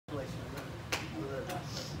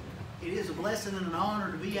blessing and an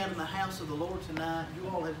honor to be out in the house of the Lord tonight. You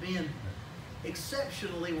all have been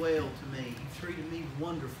exceptionally well to me. You've treated me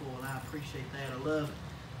wonderful, and I appreciate that. I love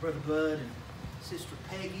Brother Bud and Sister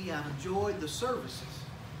Peggy. I've enjoyed the services.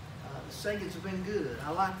 The singings have been good. I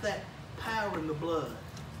like that power in the blood.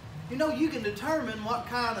 You know, you can determine what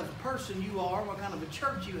kind of a person you are, what kind of a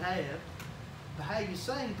church you have, by how you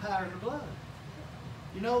sing power in the blood.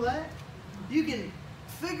 You know that? You can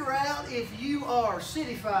figure out if you are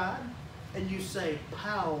cityfied and you say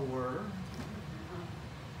power,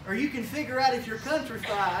 or you can figure out if you're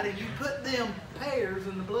countrified and you put them pears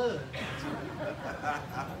in the blood.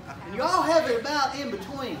 And you all have it about in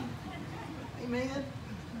between. Amen?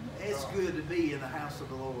 It's good to be in the house of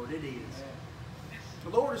the Lord. It is. The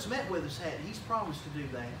Lord has met with us, hadn't He? He's promised to do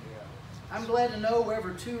that. I'm glad to know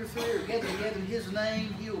wherever 2 or 3 are gathered together in His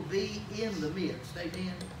name, He'll be in the midst.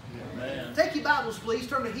 Amen? Amen. Take your Bibles, please.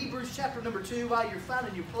 Turn to Hebrews chapter number 2 while you're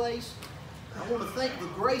finding your place. I want to thank the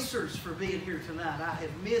Gracers for being here tonight. I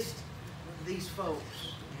have missed these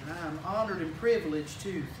folks, and I'm honored and privileged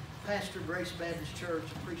to pastor Grace Baptist Church.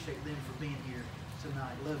 Appreciate them for being here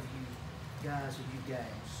tonight. Love you guys and you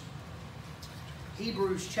gals.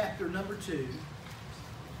 Hebrews chapter number 2.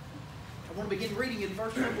 I want to begin reading in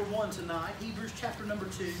verse number 1 tonight. Hebrews chapter number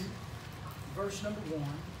 2, verse number 1.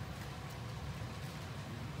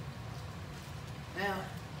 Now,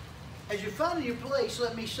 as you find your place,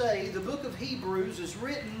 let me say, the book of Hebrews is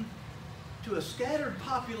written to a scattered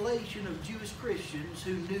population of Jewish Christians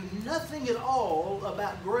who knew nothing at all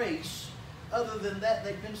about grace other than that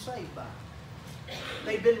they'd been saved by.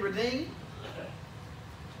 They'd been redeemed,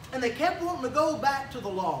 and they kept wanting to go back to the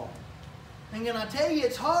law. And can I tell you,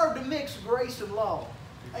 it's hard to mix grace and law.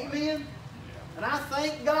 Amen? And I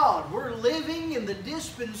thank God we're living in the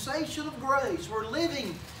dispensation of grace. We're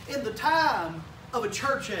living in the time of a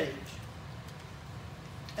church age.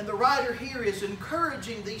 And the writer here is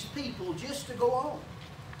encouraging these people just to go on.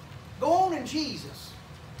 Go on in Jesus.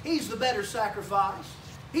 He's the better sacrifice.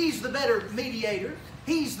 He's the better mediator.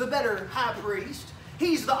 He's the better high priest.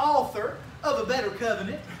 He's the author of a better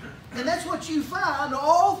covenant. And that's what you find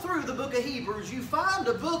all through the book of Hebrews. You find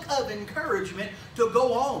a book of encouragement to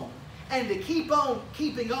go on and to keep on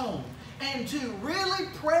keeping on and to really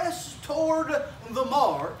press toward the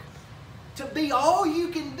mark, to be all you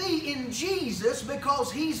can be in Jesus, because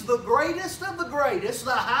He's the greatest of the greatest,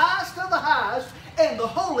 the highest of the highest, and the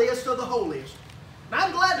holiest of the holiest. And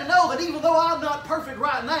I'm glad to know that even though I'm not perfect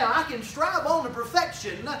right now, I can strive on to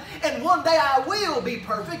perfection, and one day I will be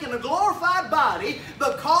perfect in a glorified body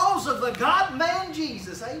because of the God-man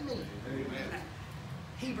Jesus. Amen. Amen.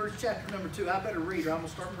 Hebrews chapter number 2. I better read or I'm going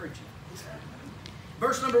to start preaching.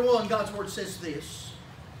 Verse number 1, God's Word says this: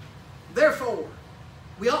 Therefore,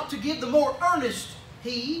 we ought to give the more earnest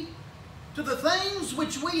heed to the things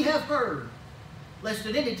which we have heard, lest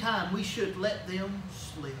at any time we should let them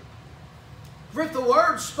slip. For if the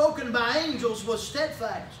word spoken by angels was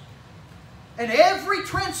steadfast, and every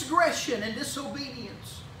transgression and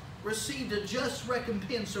disobedience received a just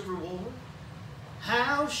recompense of reward,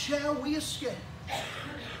 how shall we escape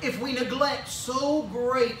if we neglect so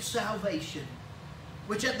great salvation,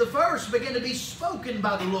 which at the first began to be spoken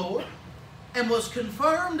by the Lord, and was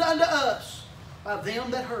confirmed unto us by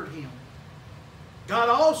them that heard Him? God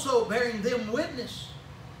also bearing them witness,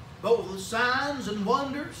 both with signs and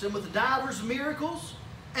wonders, and with divers miracles,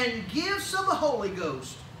 and gifts of the Holy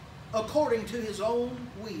Ghost, according to His own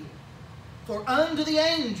will. For unto the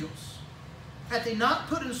angels hath He not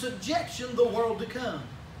put in subjection the world to come,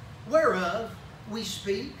 whereof we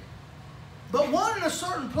speak. But one in a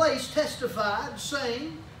certain place testified,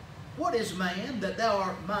 saying, What is man, that thou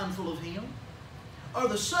art mindful of him? Or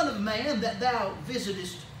the Son of Man, that thou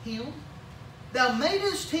visitest him? Thou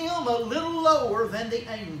madest him a little lower than the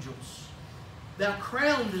angels. Thou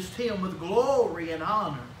crownedest him with glory and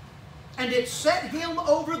honor, and didst set him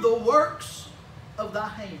over the works of thy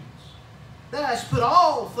hands. Thou hast put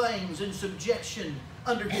all things in subjection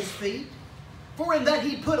under his feet. For in that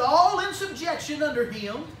he put all in subjection under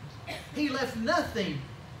him, he left nothing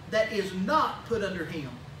that is not put under him.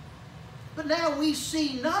 But now we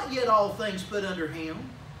see not yet all things put under him,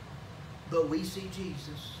 but we see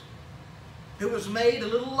Jesus, who was made a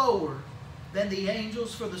little lower than the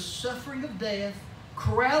angels for the suffering of death,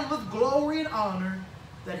 crowned with glory and honor,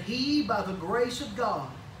 that He, by the grace of God,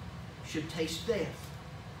 should taste death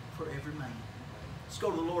for every man. Let's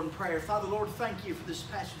go to the Lord in prayer. Father, Lord, thank You for this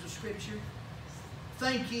passage of Scripture.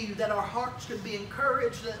 Thank You that our hearts can be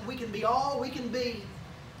encouraged, that we can be all we can be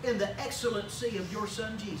in the excellency of Your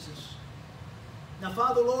Son, Jesus. Now,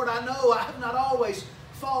 Father, Lord, I know I have not always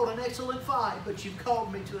fought an excellent fight, but You've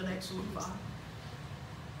called me to an excellent fight.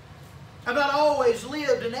 I've not always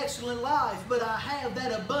lived an excellent life, but I have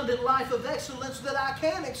that abundant life of excellence that I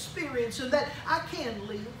can experience and that I can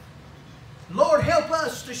live. Lord, help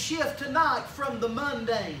us to shift tonight from the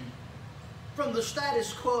mundane, from the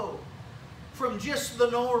status quo, from just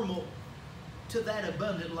the normal to that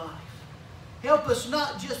abundant life. Help us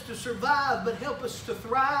not just to survive, but help us to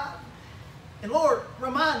thrive. And Lord,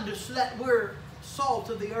 remind us that we're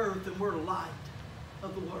salt of the earth and we're light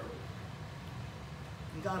of the world.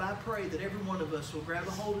 And God, I pray that every one of us will grab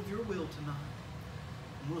a hold of your will tonight.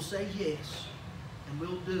 And we'll say yes. And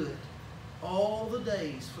we'll do it all the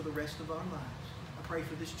days for the rest of our lives. I pray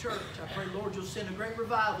for this church. I pray, Lord, you'll send a great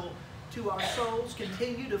revival to our souls.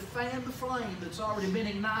 Continue to fan the flame that's already been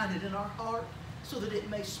ignited in our heart so that it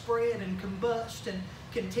may spread and combust and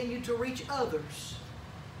continue to reach others.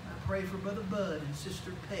 And I pray for Brother Bud and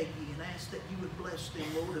Sister Peggy and ask that you would bless them,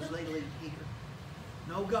 Lord, as they leave here.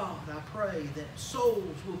 No, God, I pray that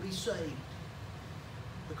souls will be saved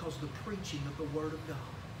because of the preaching of the Word of God.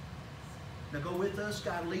 Now go with us,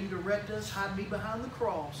 God, lead and direct us, hide me behind the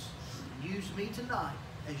cross, and use me tonight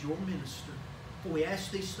as your minister. For we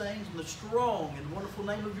ask these things in the strong and wonderful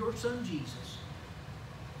name of your Son, Jesus.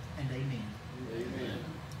 And amen. Amen.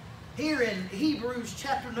 Here in Hebrews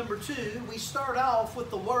chapter number 2, we start off with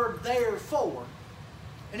the word therefore.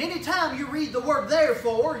 And anytime you read the word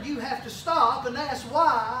therefore, you have to stop and ask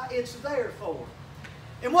why it's therefore.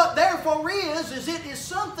 And what therefore is it is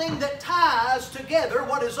something that ties together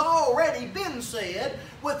what has already been said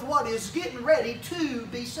with what is getting ready to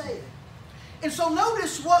be said. And so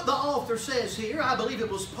notice what the author says here. I believe it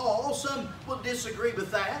was Paul. Some will disagree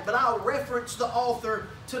with that, but I'll reference the author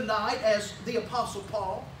tonight as the Apostle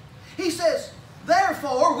Paul. He says,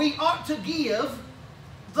 therefore we ought to give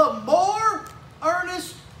the more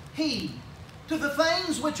earnest heed to the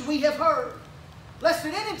things which we have heard, lest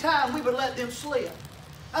at any time we would let them slip.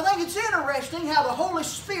 I think it's interesting how the Holy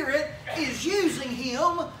Spirit is using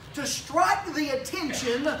him to strike the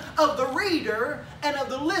attention of the reader and of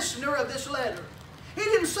the listener of this letter. He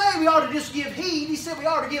didn't say we ought to just give heed. He said we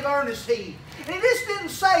ought to give earnest heed. And he just didn't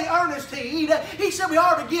say earnest heed. He said we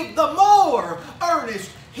ought to give the more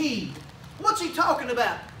earnest heed. What's he talking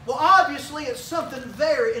about? Well, obviously it's something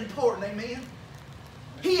very important. Amen.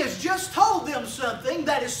 He has just told them something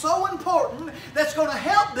that is so important that's going to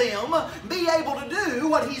help them be able to do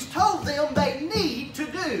what he's told them they need to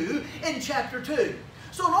do in chapter 2.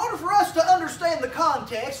 So in order for us to understand the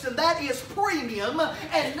context, and that is premium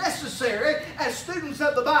and necessary as students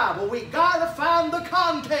of the Bible, we got to find the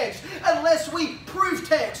context unless we proof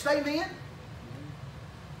text. Amen?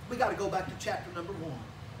 We got to go back to chapter number 1.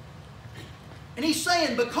 And he's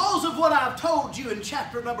saying, because of what I've told you in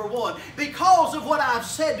chapter number 1, because of what I've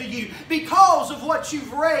said to you, because of what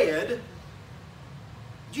you've read,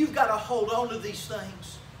 you've got to hold on to these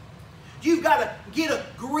things. You've got to get a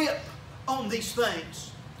grip on these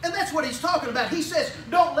things. And that's what he's talking about. He says,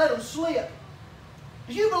 don't let them slip.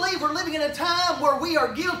 Do you believe we're living in a time where we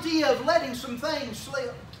are guilty of letting some things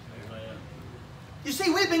slip? Amen. You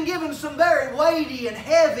see, we've been given some very weighty and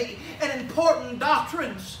heavy and important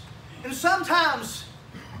doctrines. And sometimes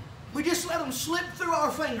we just let them slip through our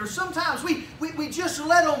fingers. Sometimes we just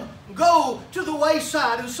let them go to the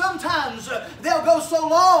wayside. And sometimes they'll go so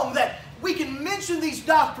long that we can mention these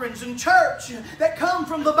doctrines in church that come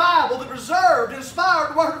from the Bible, the preserved,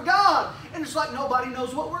 inspired Word of God. And it's like nobody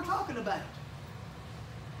knows what we're talking about.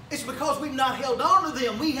 It's because we've not held on to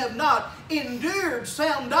them. We have not endured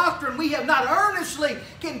sound doctrine. We have not earnestly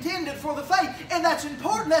contended for the faith. And that's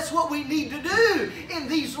important. That's what we need to do in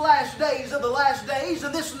these last days of the last days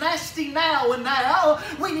of this nasty now and now.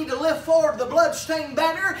 We need to lift forward the bloodstained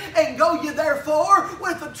banner and go ye therefore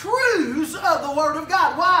with the truths of the Word of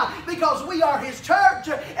God. Why? Because we are His church,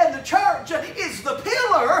 and the church is the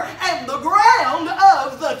pillar and the ground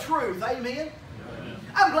of the truth. Amen?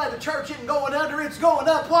 I'm glad the church isn't going under, it's going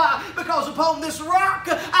up. Why? Because upon this rock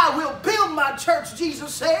I will build my church,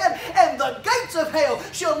 Jesus said, and the gates of hell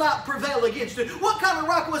shall not prevail against it. What kind of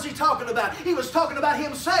rock was he talking about? He was talking about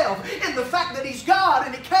himself in the fact that he's God,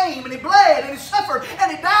 and he came and he bled and he suffered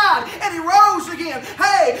and he died and he rose again.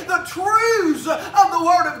 Hey, the truths of the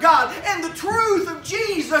Word of God and the truth of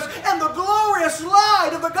Jesus and the glorious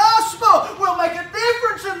light of the gospel will make a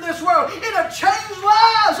difference in this world. It'll change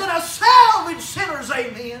lives and it'll salvage sinners.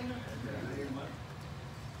 Amen.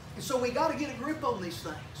 And so we got to get a grip on these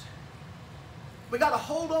things. We got to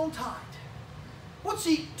hold on tight. What's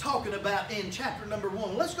he talking about in chapter number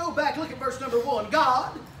 1? Let's go back, look at verse number 1.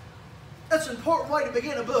 God. That's an important way to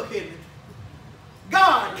begin a book, isn't it?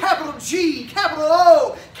 God, capital G, capital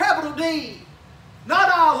O, capital D.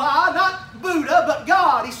 Not Allah, not Buddha, but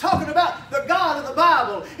God. He's talking about the God of the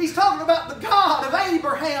Bible. He's talking about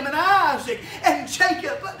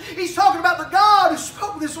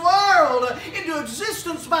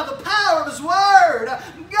substance by the power of His Word.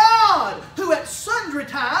 God, who at sundry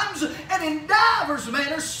times and in divers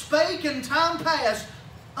manners spake in time past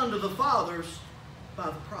unto the fathers by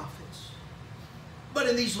the prophets. But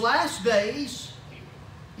in these last days,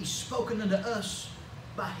 He's spoken unto us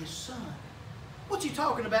by His Son. What's He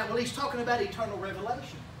talking about? Well, He's talking about eternal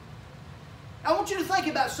revelation. I want you to think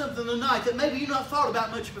about something tonight that maybe you've not thought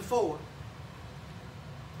about much before.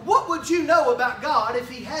 What would you know about God if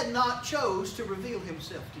He had not chose to reveal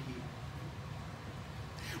Himself to you?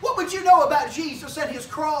 What would you know about Jesus and His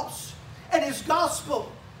cross and His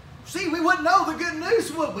gospel? See, we wouldn't know the good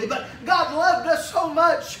news, would we? But God loved us so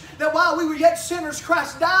much that while we were yet sinners,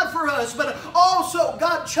 Christ died for us. But also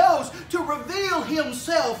God chose to reveal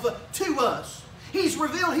Himself to us. He's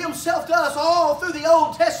revealed Himself to us all through the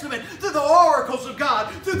Old Testament, through the oracles of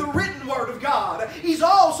God, through the written Word of God. He's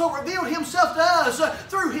also revealed Himself to us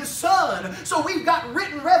through His Son. So we've got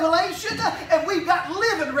written revelation and we've got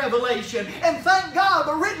living revelation. And thank God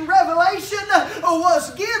the written revelation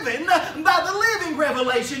was given by the living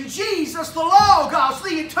revelation. Jesus, the Logos,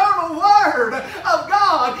 the eternal Word of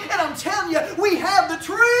God. And I'm telling you, we have the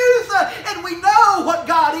truth and we know what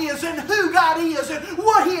God is and who God is and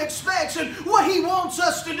what He expects and what He wants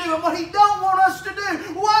us to do and what He don't want us to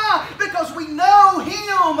do. Why? Because we know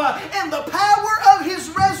Him and the power of His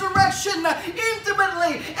resurrection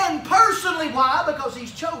intimately and personally. Why? Because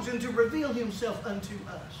He's chosen to reveal Himself unto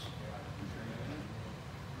us.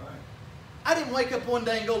 I didn't wake up one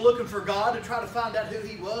day and go looking for God to try to find out who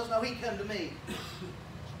He was. No, He come to me.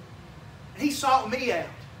 He sought me out.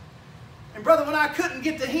 And brother, when I couldn't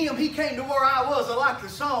get to Him, He came to where I was. I like the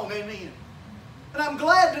song, amen. And I'm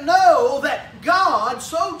glad to know that God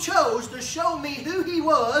so chose to show me who He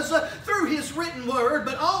was through His written Word,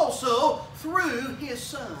 but also through His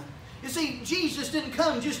Son. You see, Jesus didn't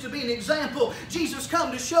come just to be an example. Jesus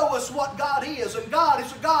come to show us what God is. And God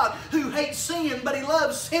is a God who hates sin, but He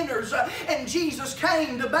loves sinners. And Jesus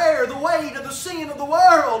came to bear the weight of the sin of the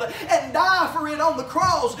world and die for it on the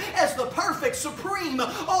cross as the perfect, supreme,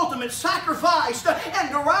 ultimate sacrifice, and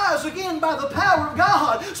to rise again by the power of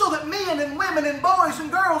God so that men and women and boys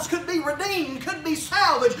and girls could be redeemed, could be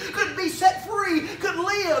salvaged, could be set free, could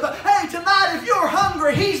live. Hey, tonight if you're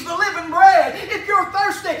hungry, He's the living bread. If you're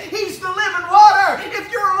thirsty, He's the living water. If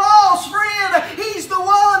you're lost, friend, He's the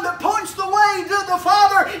one that points the way to the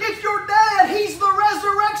Father. If you're dead, He's the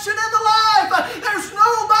resurrection and the life. There's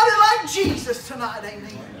nobody like Jesus tonight,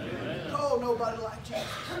 amen. Oh, nobody like Jesus.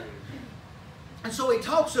 And so He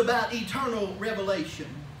talks about eternal revelation.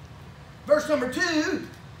 Verse number 2,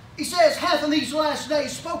 He says, hath in these last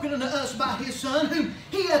days spoken unto us by His Son, whom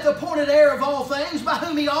He hath appointed heir of all things, by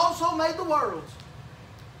whom He also made the worlds.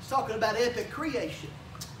 He's talking about epic creation.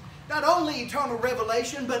 Not only eternal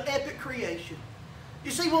revelation, but epic creation.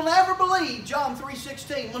 You see, we'll never believe John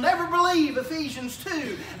 3:16. We'll never believe Ephesians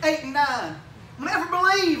 2:8 and 9. We'll never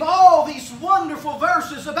believe all these wonderful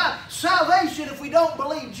verses about salvation if we don't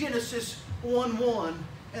believe Genesis 1:1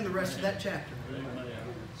 and the rest of that chapter.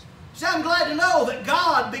 See, I'm glad to know that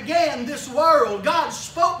God began this world. God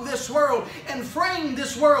spoke this world and framed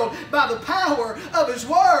this world by the power of His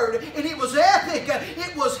Word. And it was epic.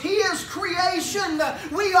 It was His creation.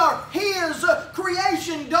 We are His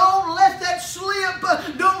creation. Don't let that slip.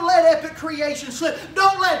 Don't let epic creation slip.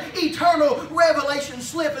 Don't let eternal revelation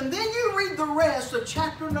slip. And then you read the rest of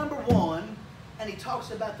chapter number 1, and he talks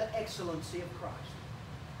about the excellency of Christ.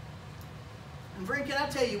 And friend, can I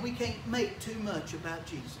tell you, we can't make too much about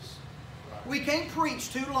Jesus. We can't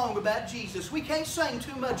preach too long about Jesus. We can't sing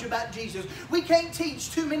too much about Jesus. We can't teach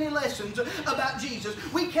too many lessons about Jesus.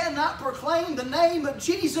 We cannot proclaim the name of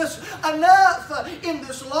Jesus enough in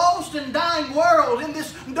this lost and dying world, in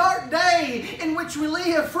this dark day in which we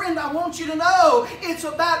live. Friend, I want you to know it's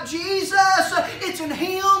about Jesus. It's in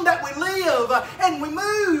Him that we live and we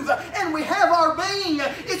move and we have our being.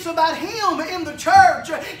 It's about Him in the church.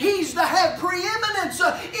 He's to have preeminence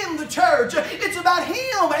in the church. It's about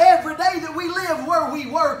Him every day that we live, where we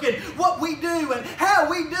work and what we do and how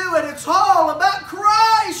we do it. It's all about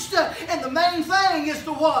Christ. And the main thing is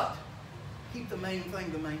to what? Keep the main thing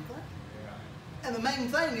the main thing. And the main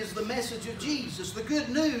thing is the message of Jesus, the good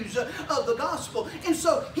news of the gospel. And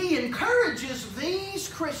so he encourages these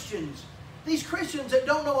Christians that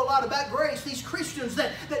don't know a lot about grace, these Christians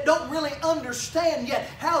that don't really understand yet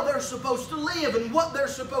how they're supposed to live and what they're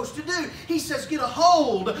supposed to do. He says, get a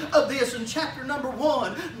hold of this in chapter number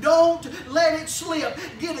 1. Don't let it slip.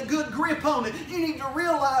 Get a good grip on it. You need to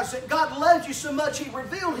realize that God loves you so much He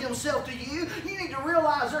revealed Himself to you. You need to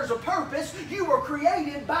realize there's a purpose. You were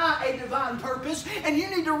created by a divine purpose. And you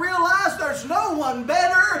need to realize there's no one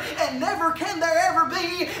better and never can there ever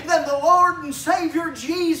be than the Lord and Savior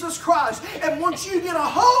Jesus Christ. And once you get a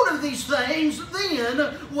hold of these things,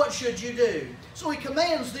 then what should you do? So he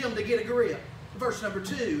commands them to get a grip. Verse number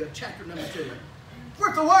 2 of chapter number 2. For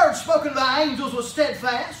if the word spoken by angels was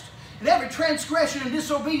steadfast, and every transgression and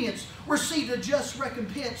disobedience received a just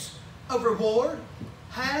recompense of reward,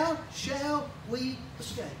 how shall we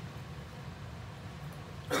escape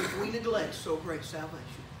if we neglect so great salvation?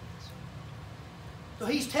 So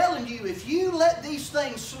he's telling you, if you let these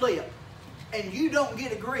things slip and you don't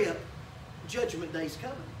get a grip, judgment day's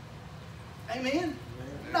coming. Amen?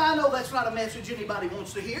 Now, I know that's not a message anybody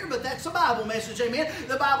wants to hear, but that's a Bible message, amen?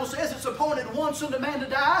 The Bible says it's appointed once unto man to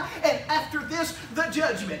die, and after this, the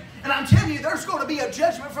judgment. And I'm telling you, there's going to be a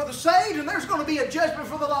judgment for the saved, and there's going to be a judgment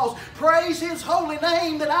for the lost. Praise His holy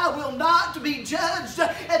name that I will not be judged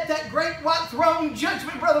at that great white throne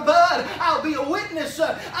judgment, Brother Bud. I'll be a witness.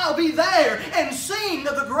 I'll be there and seeing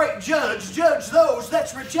the great judge judge those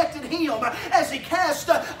that's rejected Him as He cast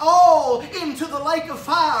all into the lake of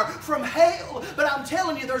fire from hell. But I'm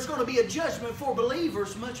telling you, there's going to be a judgment for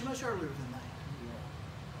believers much, much earlier than that.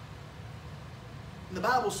 And the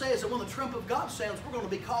Bible says that when the trump of God sounds, we're going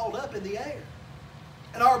to be called up in the air.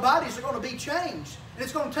 And our bodies are going to be changed. And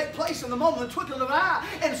it's going to take place in the moment of the twinkling of an eye.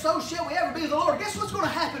 And so shall we ever be with the Lord. Guess what's going to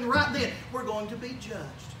happen right then? We're going to be judged.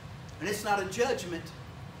 And it's not a judgment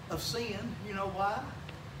of sin. You know why?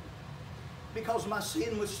 Because my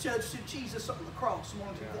sin was judged to Jesus on the cross more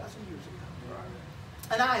than 2,000 years ago.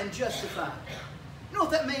 And I am justified. You know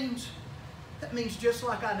what that means? That means just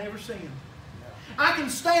like I never sinned. I can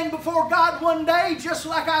stand before God one day just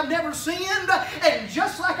like I've never sinned, and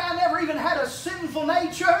just like I never even had a sinful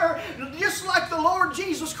nature, just like the Lord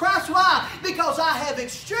Jesus Christ. Why? Because I have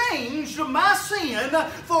exchanged my sin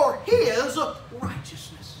for His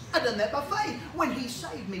righteousness. I've done that by faith when He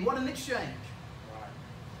saved me. What an exchange.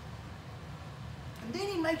 And then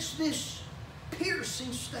He makes this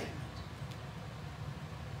piercing statement.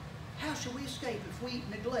 How shall we escape if we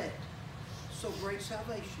neglect so great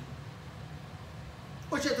salvation?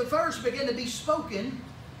 Which at the first began to be spoken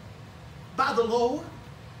by the Lord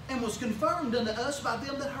and was confirmed unto us by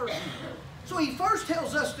them that heard Him. So He first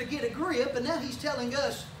tells us to get a grip, and now He's telling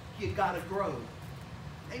us you've got to grow.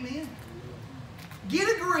 Amen?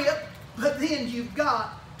 Get a grip, but then you've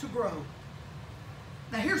got to grow.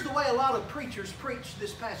 Now here's the way a lot of preachers preach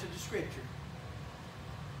this passage of Scripture.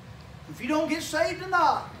 If you don't get saved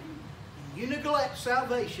tonight, you neglect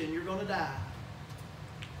salvation, you're going to die.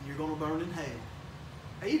 And you're going to burn in hell.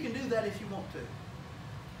 Now, you can do that if you want to.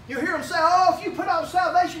 You'll hear them say, oh, if you put off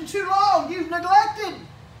salvation too long, you've neglected.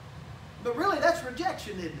 But really, that's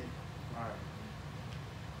rejection, isn't it? Right.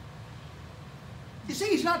 You see,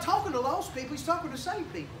 He's not talking to lost people. He's talking to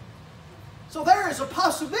saved people. So there is a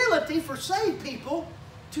possibility for saved people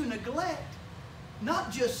to neglect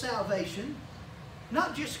not just salvation,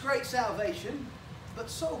 not just great salvation, but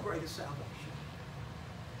so great a salvation.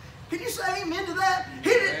 Can you say amen to that?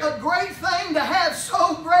 Isn't it a great thing to have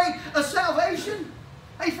so great a salvation?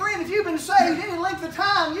 Hey friend, if you've been saved any length of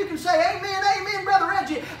time, you can say amen, amen, Brother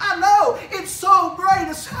Reggie. I know it's so great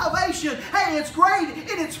a salvation. Hey, it's great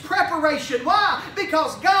in its preparation. Why?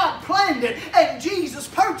 Because God planned it and Jesus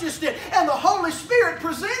purchased it and the Holy Spirit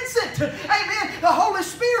presents it. Amen. The Holy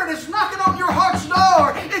Spirit is knocking on your heart's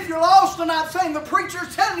door. If you're lost tonight saying the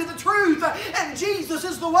preacher's telling you the truth and Jesus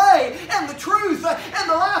is the way and the truth and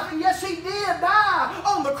the life, and yes, He did die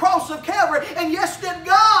on the cross of Calvary, and yes, did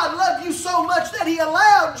God love you so much that He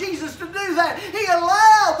allowed Jesus to do that. He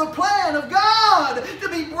allowed the plan of God to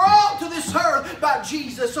be brought to this earth by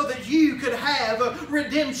Jesus so that you could have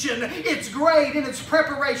redemption. It's great in its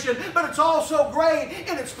preparation, but it's also great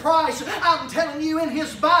in its price. I'm telling you, in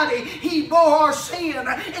His body, He bore our sin,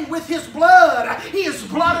 and with His blood, He has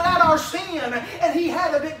blotted out our sin, and He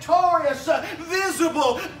had a victorious,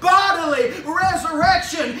 visible, bodily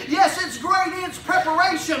resurrection. Yes, it's great in its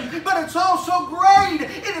preparation, but it's also great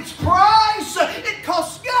in its price. It cost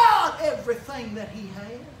God everything that He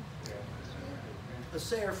had. A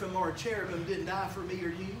seraphim or a cherubim didn't die for me or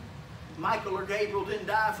you. Michael or Gabriel didn't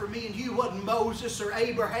die for me and you. Wasn't Moses or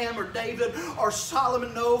Abraham or David or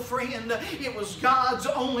Solomon. No, friend. It was God's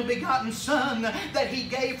only begotten Son that He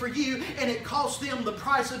gave for you, and it cost them the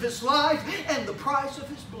price of His life and the price of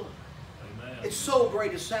His blood. Amen. It's so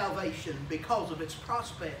great a salvation because of its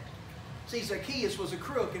prospect. See, Zacchaeus was a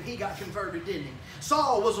crook and he got converted, didn't he?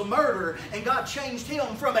 Saul was a murderer and God changed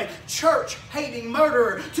him from a church-hating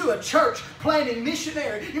murderer to a church-planting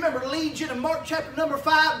missionary. You remember Legion in Mark chapter number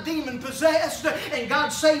 5, demon-possessed, and God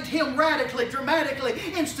saved him radically, dramatically,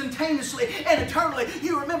 instantaneously, and eternally.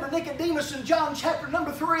 You remember Nicodemus in John chapter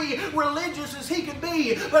number 3, religious as he could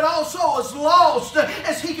be, but also as lost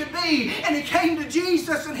as he could be. And he came to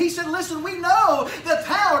Jesus and he said, listen, we know that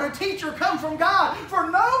thou art a teacher come from God, for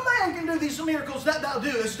no man can do these miracles that thou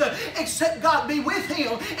doest, except God be with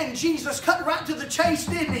him. And Jesus cut right to the chase,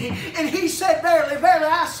 didn't he? And he said, verily, verily,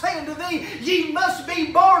 I say unto thee, ye must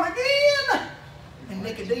be born again. And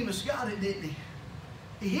Nicodemus got it, didn't he?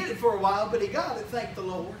 He hid it for a while, but he got it, thank the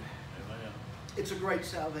Lord. Amen. It's a great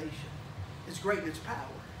salvation. It's great in its power.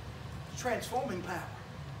 It's transforming power.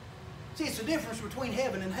 See, it's the difference between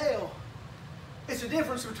heaven and hell. It's the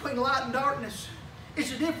difference between light and darkness.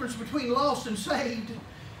 It's the difference between lost and saved.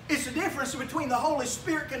 It's the difference between the Holy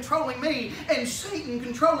Spirit controlling me and Satan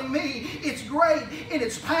controlling me. It's great in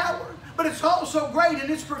its power, but it's also great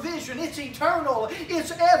in its provision. It's eternal.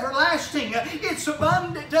 It's everlasting. It's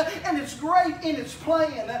abundant. And it's great in its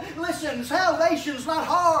plan. Listen, salvation's not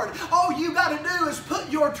hard. All you got to do is put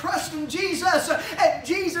your trust in Jesus, and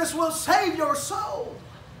Jesus will save your soul.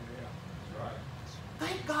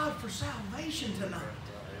 Thank God for salvation tonight.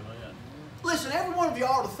 Listen, every one of you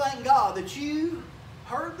ought to thank God that you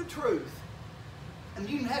heard the truth, and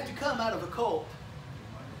you didn't have to come out of a cult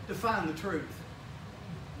to find the truth.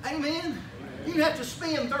 Amen? You didn't have to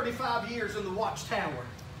spend 35 years in the watchtower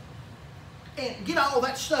and get all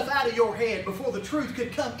that stuff out of your head before the truth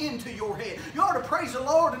could come into your head. You ought to praise the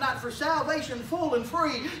Lord tonight for salvation full and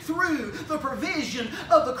free through the provision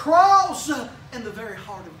of the cross and the very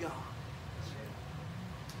heart of God.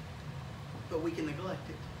 But we can neglect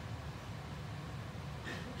it.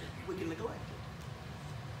 We can neglect it.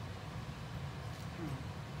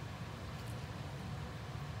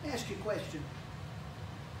 Let me ask you a question.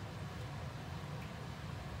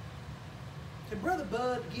 Did Brother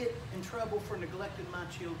Bud get in trouble for neglecting my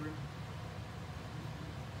children?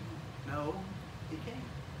 No, he can't.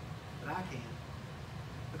 But I can.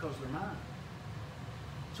 Because they're mine.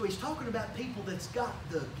 So he's talking about people that's got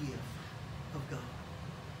the gift of God.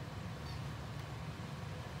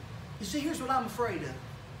 You see, here's what I'm afraid of.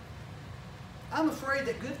 I'm afraid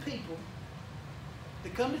that good people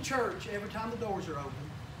that come to church every time the doors are open,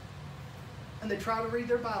 and they try to read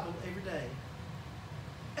their Bible every day,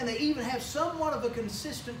 and they even have somewhat of a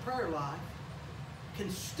consistent prayer life, can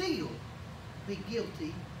still be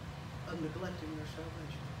guilty of neglecting their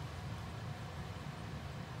salvation.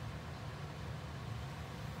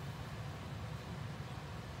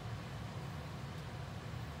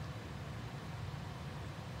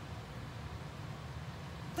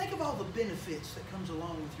 Think of all the benefits that comes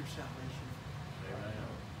along with your salvation. Amen.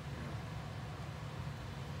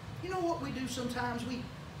 You know what we do sometimes?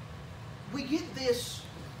 We get this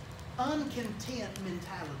uncontent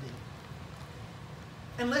mentality.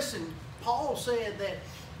 And listen, Paul said that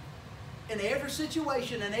in every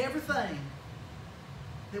situation and everything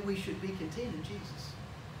that we should be content in Jesus.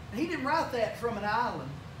 And he didn't write that from an island,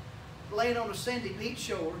 laying on a sandy beach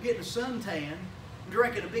shore, getting a suntan,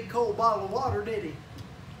 drinking a big cold bottle of water, did he?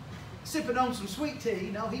 Sipping on some sweet tea.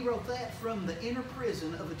 No, he wrote that from the inner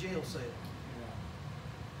prison of a jail cell.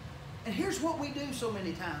 And here's what we do so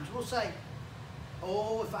many times. We'll say,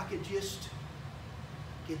 oh, if I could just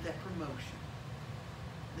get that promotion,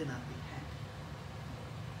 then I'd be happy.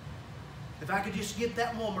 If I could just get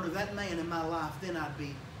that woman or that man in my life, then I'd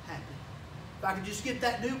be happy. If I could just get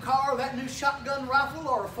that new car, or that new shotgun rifle,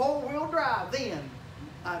 or a four-wheel drive, then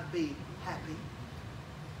I'd be happy.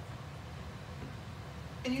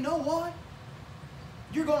 And you know what?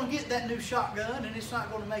 You're going to get that new shotgun, and it's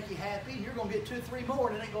not going to make you happy. And you're going to get 2 or 3 more,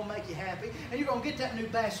 and it ain't going to make you happy. And you're going to get that new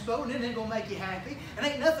bass boat, and it ain't going to make you happy. And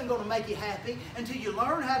ain't nothing going to make you happy until you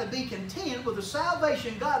learn how to be content with the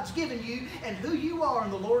salvation God's given you and who you are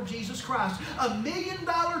in the Lord Jesus Christ. $1 million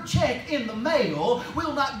check in the mail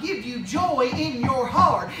will not give you joy in your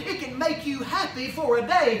heart. It can make you happy for a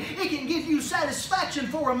day. It can give you satisfaction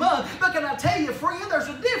for a month. But can I tell you, friend, there's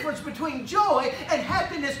a difference between joy and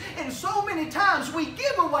happiness. And so many times we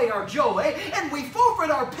give away our joy and we forfeit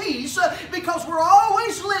our peace because we're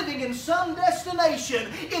always living in some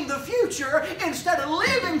destination in the future instead of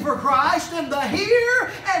living for Christ in the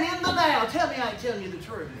here and in the now. Tell me I ain't telling you the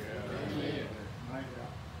truth.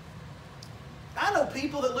 I know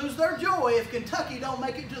people that lose their joy if Kentucky don't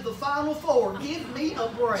make it to the Final Four. Give me a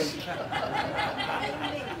break.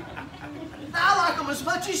 I like them as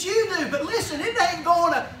much as you do, but listen, it ain't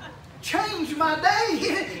going to change my day.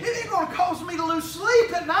 It ain't going to cause me to lose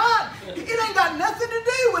sleep at night. It ain't got nothing to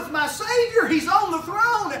do with my Savior. He's on the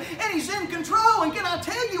throne and He's in control. And can I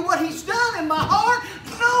tell you what He's done in my heart?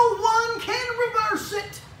 No one can reverse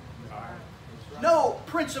it. No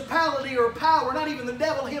principality or power, not even the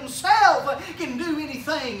devil himself, can do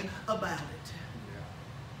anything about it.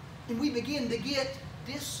 And we begin to get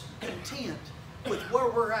discontent with where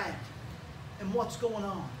we're at and what's going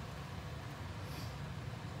on.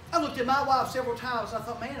 I looked at my wife several times and I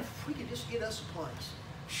thought, man, if we could just get us a place.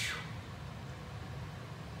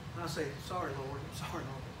 And I say, sorry, Lord. Sorry,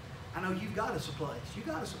 Lord. I know you've got us a place. You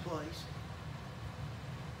got us a place.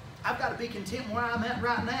 I've got to be content where I'm at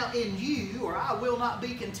right now in you, or I will not be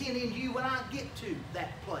content in you when I get to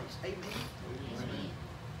that place. Amen? Amen.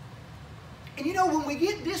 And you know, when we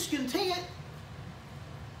get discontent,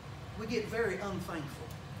 we get very unthankful.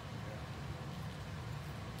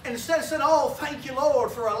 And instead of saying, oh, thank you,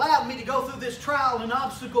 Lord, for allowing me to go through this trial and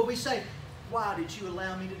obstacle, we say, why did you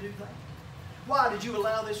allow me to do that? Why did you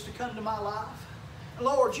allow this to come to my life?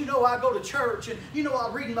 Lord, you know I go to church, and you know I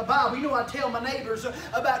read my Bible, you know I tell my neighbors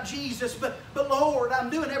about Jesus, but Lord, I'm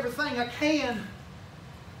doing everything I can.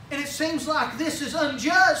 And it seems like this is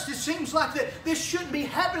unjust. It seems like that this shouldn't be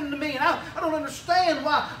happening to me. And I don't understand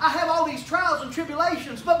why I have all these trials and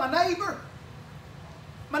tribulations. But my neighbor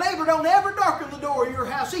don't ever darken the door of your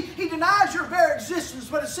house. He denies your very existence,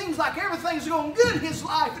 but it seems like everything's going good in his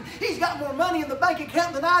life. And he's got more money in the bank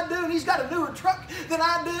account than I do, and he's got a newer truck than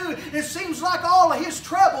I do. And it seems like all of his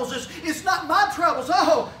troubles it's not my troubles.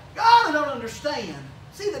 Oh, God, I don't understand.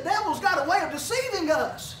 See, the devil's got a way of deceiving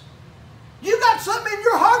us. You got something in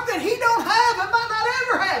your heart that he don't have and might not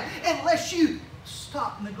ever have, unless you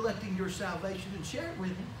stop neglecting your salvation and share it with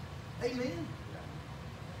him. Amen.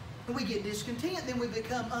 And we get discontent, then we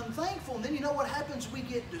become unthankful, and then you know what happens? We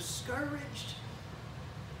get discouraged.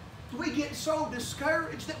 We get so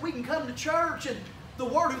discouraged that we can come to church and the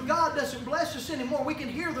Word of God doesn't bless us anymore. We can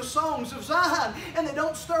hear the songs of Zion and they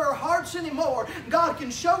don't stir our hearts anymore. God can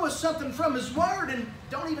show us something from His Word and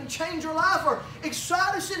don't even change our life or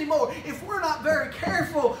excite us anymore. If we're not very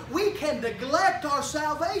careful, we can neglect our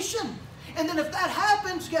salvation. And then if that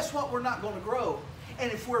happens, guess what? We're not going to grow. And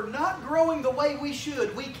if we're not growing the way we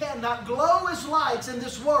should, we cannot glow as lights in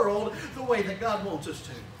this world the way that God wants us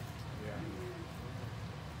to. Yeah.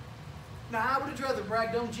 Now, I would have rather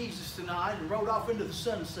bragged on Jesus tonight and rode off into the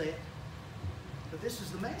sunset. But this is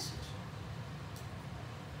the message.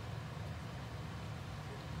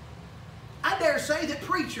 I dare say that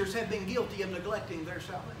preachers have been guilty of neglecting their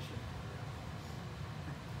salvation.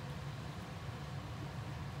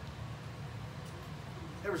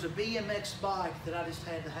 There was a BMX bike that I just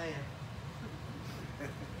had to have.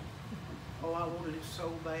 Oh, I wanted it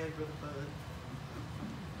so bad, Brother Bud.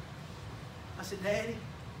 I said, Daddy,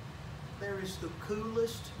 there is the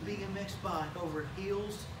coolest BMX bike over at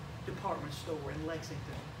Hills Department Store in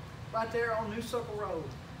Lexington. Right there on New Circle Road.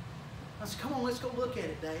 I said, come on, let's go look at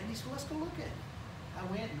it, Dad. And he said, let's go look at it. I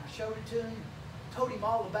went and I showed it to him. Told him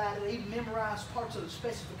all about it. I even memorized parts of the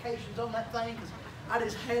specifications on that thing because I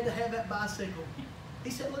just had to have that bicycle. He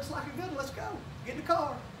said, looks like a good one. Let's go. Get in the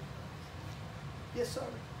car. Yes, sir.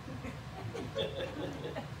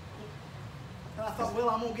 And I thought, well,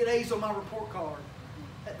 I'm going to get A's on my report card.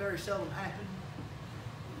 That very seldom happened.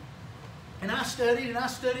 And I studied and I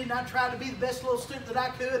studied and I tried to be the best little student that I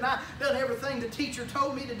could. And I done everything the teacher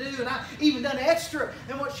told me to do. And I even done extra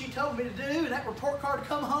than what she told me to do. And that report card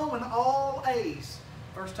come home and all A's.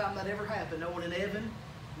 First time that ever happened. No one in Evan.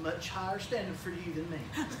 Much higher standard for you than me.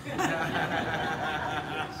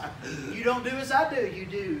 You don't do as I do, you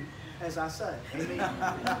do as I say. Amen.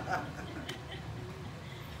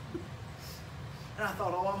 And I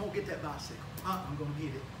thought, oh, I'm going to get that bicycle. I'm going to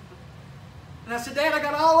get it. And I said, Dad, I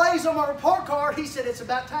got all A's on my report card. He said, it's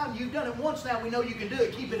about time. You've done it once now. We know you can do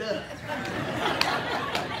it. Keep it up.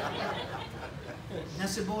 And I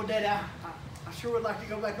said, boy, Dad, I sure would like to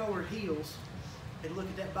go back over to Hills and look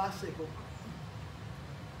at that bicycle.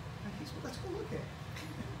 He said, well, let's go look at it.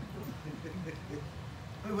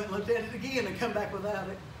 We went and looked at it again and come back without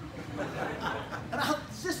it. And I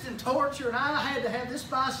was just in torture, and I had to have this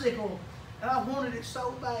bicycle, and I wanted it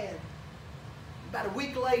so bad. About a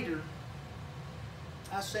week later,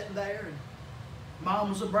 I was sitting there, and Mom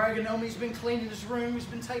was bragging on me. He's been cleaning his room. He's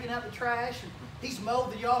been taking out the trash, and he's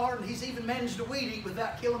mowed the yard, and he's even managed to weed eat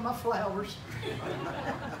without killing my flowers.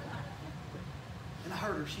 And I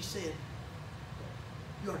heard her. She said,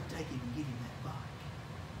 you ought to take him and get him that bike.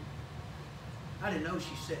 I didn't know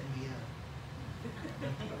she was setting me up.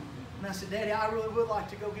 And I said, Daddy, I really would like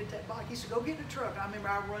to go get that bike. He said, go get the truck. I remember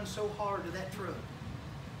I run so hard to that truck.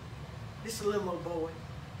 This is a little old boy.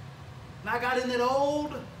 And I got in that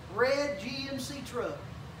old red GMC truck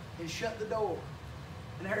and shut the door.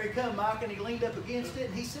 And there he come, Mike, and he leaned up against it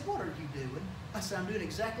and he said, "What are you doing?" I said, "I'm doing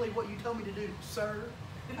exactly what you told me to do, sir."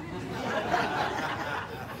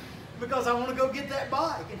 Because I want to go get that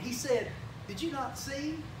bike. And he said, "Did you not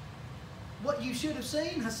see what you should have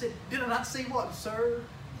seen?" I said, "Did I not see what, sir?"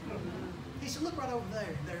 He said, "Look right over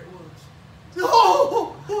there." And there it was.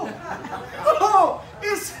 Oh, oh, oh,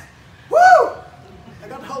 it's, woo! I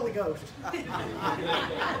got the Holy Ghost.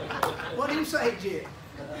 Wasn't even saved yet.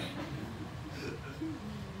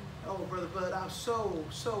 Oh, Brother Bud, I was so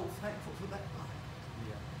thankful for that bike.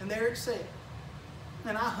 Yeah. And there it sat.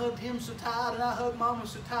 And I hugged him so tight, and I hugged Mama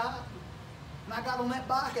so tight. And I got on that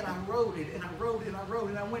bike, and I rode it, and I rode it, and I rode it.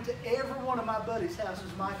 And I went to every one of my buddies'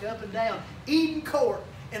 houses, Mike, up and down Eden Court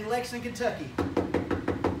in Lexington, Kentucky.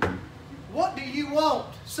 What do you want?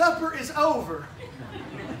 Supper is over.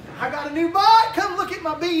 I got a new bike. Come look at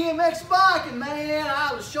my BMX bike. And man,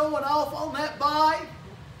 I was showing off on that bike.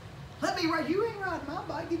 Let me ride. You ain't riding my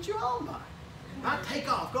bike. Get your own bike. I take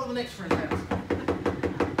off. Go to the next friend's house.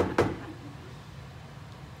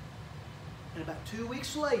 And about 2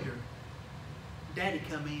 weeks later, Daddy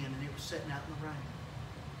come in and it was sitting out in the rain.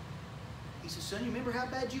 He said, "Son, you remember how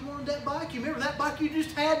bad you wanted that bike? You remember that bike you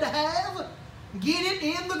just had to have? Get it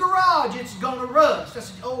in the garage. It's going to rust." I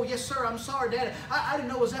said, "Oh, yes, sir. I'm sorry, Daddy. I didn't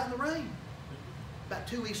know it was out in the rain." About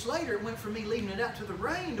 2 weeks later, it went from me leaving it out to the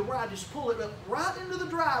rain to where I just pull it up right into the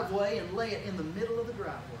driveway and lay it in the middle of the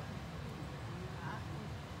driveway.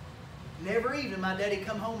 And every evening, my daddy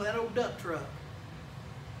come home with that old dump truck.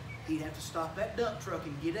 He'd have to stop that dump truck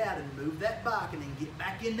and get out and move that bike and then get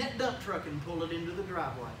back in that dump truck and pull it into the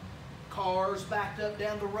driveway. Cars backed up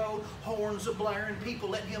down the road, horns a blaring, people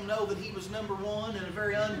letting him know that he was number one in a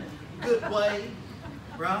very ungood way,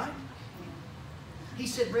 right? He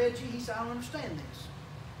said, "Reggie," he said, "I don't understand this.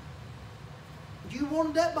 You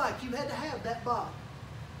wanted that bike, you had to have that bike.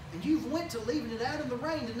 And you've went to leaving it out in the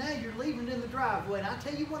rain and now you're leaving it in the driveway. And I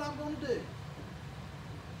tell you what I'm going to do.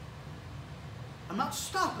 I'm not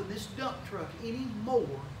stopping this dump truck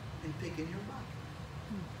anymore and picking your bike.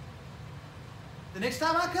 The next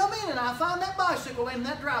time I come in and I find that bicycle in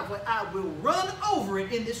that driveway, I will run over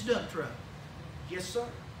it in this dump truck." "Yes, sir."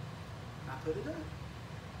 I put it up.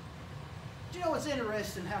 Do you know what's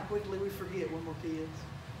interesting? How quickly we forget when we're kids.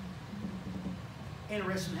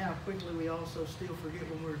 Interesting how quickly we also still forget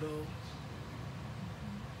when we're adults.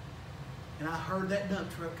 And I heard that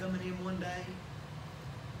dump truck coming in one day,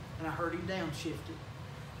 and I heard him downshift it.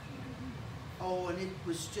 Oh, and it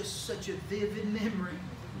was just such a vivid memory.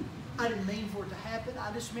 I didn't mean for it to happen.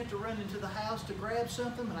 I just meant to run into the house to grab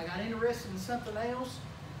something, but I got interested in something else.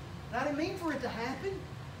 And I didn't mean for it to happen.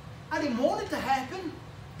 I didn't want it to happen.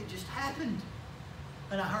 It just happened.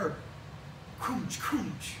 And I heard, crunch,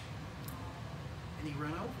 crunch. And he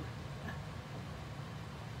ran over it.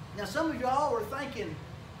 Now some of y'all are thinking,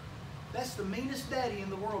 that's the meanest daddy in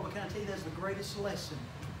the world, but can I tell you that's the greatest lesson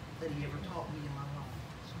that he ever taught me in my life.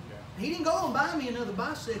 Yeah. He didn't go and buy me another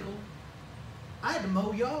bicycle. I had to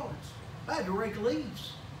mow yards. I had to rake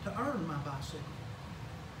leaves to earn my bicycle.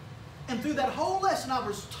 And through that whole lesson I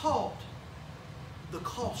was taught the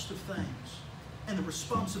cost of things and the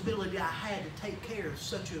responsibility I had to take care of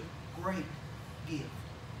such a great gift.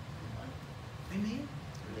 Amen?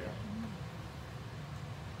 Yeah.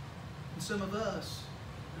 And some of us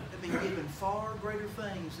have been given far greater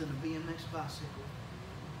things than a BMX bicycle.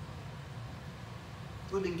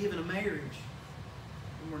 We've been given a marriage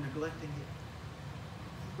and we're neglecting it.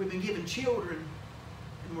 We've been given children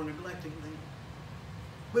and we're neglecting them.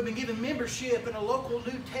 We've been given membership in a local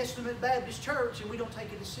New Testament Baptist church and we don't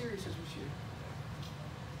take it as serious as we should.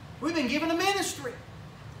 We've been given a ministry.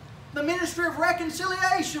 The ministry of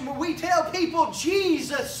reconciliation, where we tell people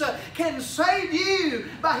Jesus can save you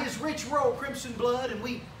by His rich royal crimson blood, and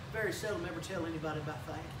we very seldom ever tell anybody about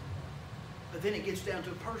that. But then it gets down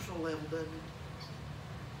to a personal level, doesn't it?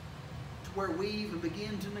 To where we even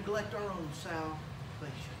begin to neglect our own salvation.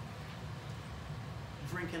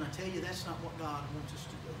 Friend, can I tell you, that's not what God wants us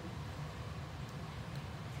to do.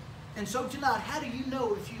 And so tonight, how do you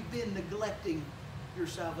know if you've been neglecting your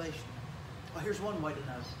salvation? Well, here's one way to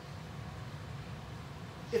know.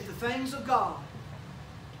 If the things of God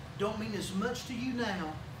don't mean as much to you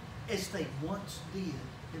now as they once did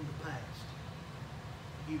in the past,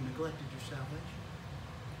 you've neglected your salvation.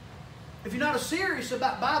 If you're not as serious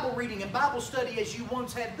about Bible reading and Bible study as you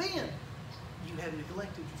once had been, you have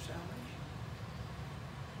neglected your salvation.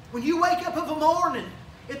 When you wake up of a morning,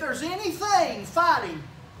 if there's anything fighting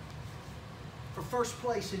for first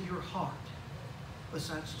place in your heart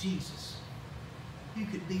besides Jesus, you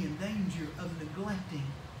could be in danger of neglecting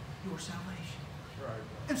your salvation. Right.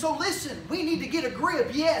 And so listen, we need to get a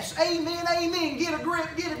grip. Yes, amen, amen. Get a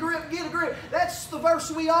grip, get a grip, get a grip. That's the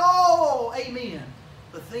verse we all amen.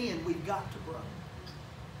 But then we've got to grow.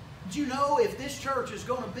 Do you know if this church is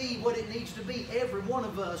going to be what it needs to be, every one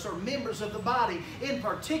of us are members of the body in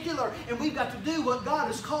particular, and we've got to do what God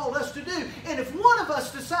has called us to do. And if one of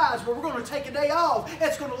us decides, well, we're going to take a day off,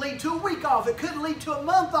 that's going to lead to a week off. It could lead to a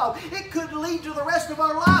month off. It could lead to the rest of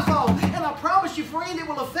our life off. And I promise you, friend, it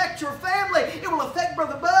will affect your family. It will affect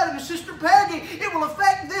Brother Bud and Sister Peggy. It will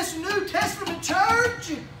affect this New Testament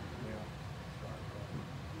church.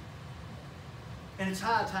 And it's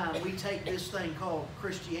high time we take this thing called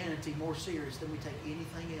Christianity more serious than we take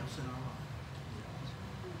anything else in our life.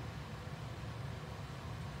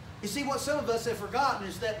 You see, what some of us have forgotten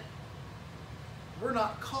is that we're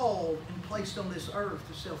not called and placed on this earth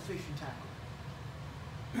to sell fishing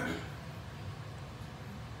tackle.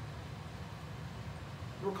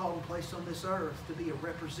 We're called and placed on this earth to be a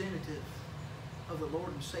representative of the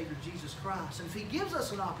Lord and Savior Jesus Christ. And if He gives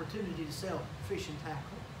us an opportunity to sell fishing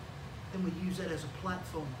tackle, then we use that as a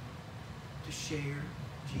platform to share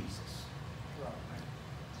Jesus. Right.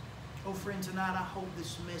 Oh, friend, tonight I hope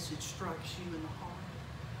this message strikes you in the heart.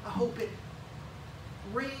 I hope it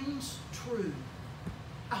rings true.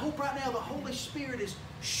 I hope right now the Holy Spirit is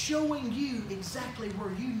showing you exactly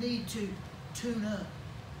where you need to tune up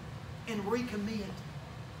and recommit.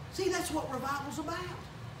 See, that's what revival's about.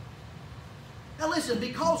 Now listen,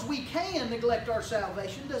 because we can neglect our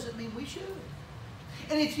salvation doesn't mean we should.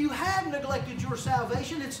 And if you have neglected your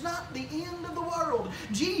salvation, it's not the end of the world.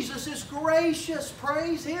 Jesus is gracious.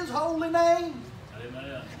 Praise His holy name.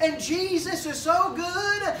 Amen. And Jesus is so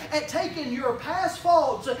good at taking your past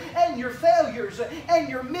faults and your failures and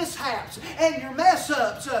your mishaps and your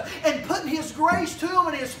mess-ups and putting His grace to them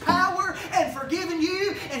and His power and forgiving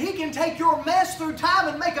you. And He can take your mess through time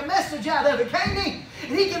and make a message out of it, can't He?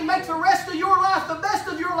 And He can make the rest of your life the best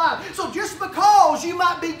of your life. So just because you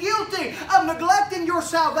might be guilty of neglecting your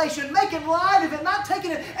salvation, making light of it, not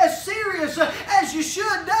taking it as serious as you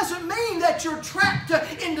should, doesn't mean that you're trapped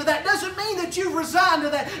into that. Doesn't mean that you've resigned to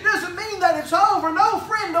that. Doesn't mean that it's over. No,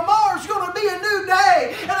 friend, tomorrow's going to be a new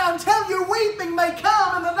day. And I'm telling you, weeping may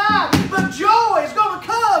come in the night, but joy is going to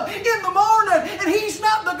come in the morning. And He's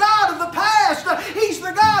not the God of the past. He's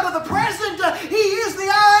the God of the present. He is the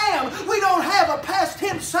I am. We don't have a past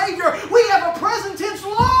tense Savior. We have a present tense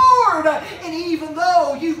Lord. And even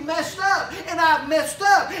though you've messed up and I've messed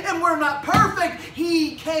up and we're not perfect,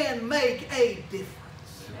 He can make a difference.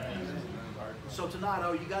 So tonight,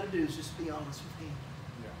 all you got to do is just be honest with Him.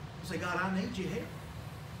 Say, God, I need your help.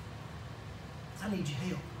 I need your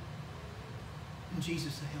help. And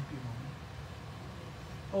Jesus to help you on me.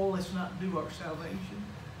 Oh, let's not do our salvation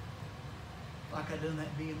like I done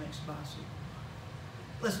that BMX bicycle.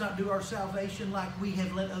 Let's not do our salvation like we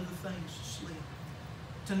have let other things slip.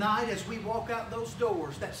 Tonight, as we walk out those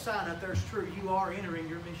doors, that sign up there is true. You are entering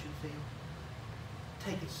your mission field.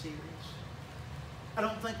 Take it serious. I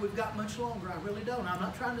don't think we've got much longer. I really don't. I'm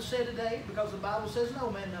not trying to set a date because the Bible says no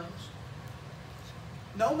man knows.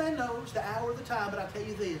 No man knows the hour or the time, but I tell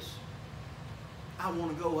you this. I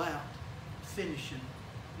want to go out finishing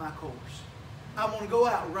my course. I want to go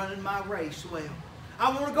out running my race well. I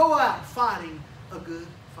want to go out fighting a good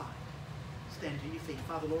fight. Stand to your feet.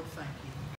 Father, Lord, thank you.